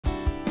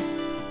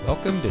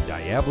Welcome to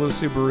Diablo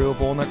Subaru of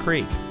Walnut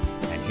Creek,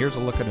 and here's a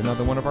look at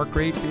another one of our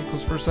great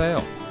vehicles for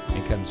sale.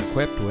 It comes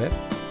equipped with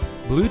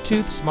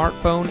Bluetooth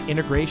smartphone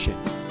integration,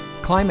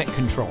 climate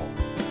control,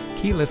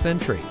 keyless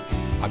entry,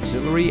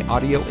 auxiliary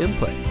audio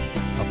input,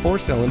 a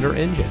 4-cylinder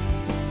engine,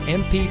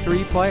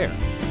 MP3 player,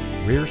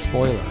 rear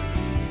spoiler,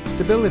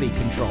 stability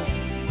control,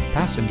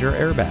 passenger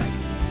airbag,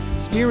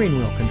 steering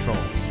wheel controls,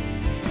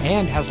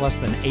 and has less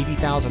than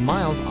 80,000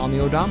 miles on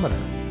the odometer.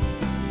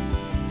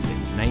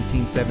 Since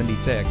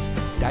 1976,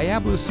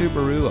 Diablo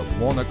Subaru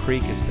of Walnut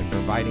Creek has been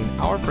providing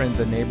our friends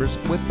and neighbors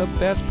with the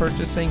best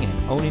purchasing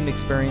and owning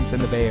experience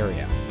in the Bay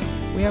Area.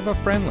 We have a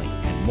friendly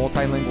and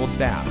multilingual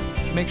staff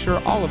to make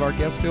sure all of our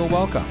guests feel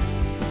welcome.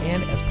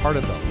 And as part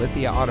of the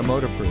Lithia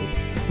Automotive Group,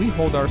 we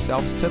hold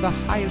ourselves to the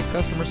highest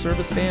customer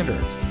service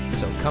standards.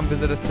 So come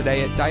visit us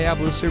today at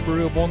Diablo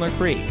Subaru of Walnut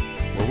Creek,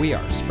 where we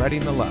are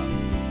spreading the love.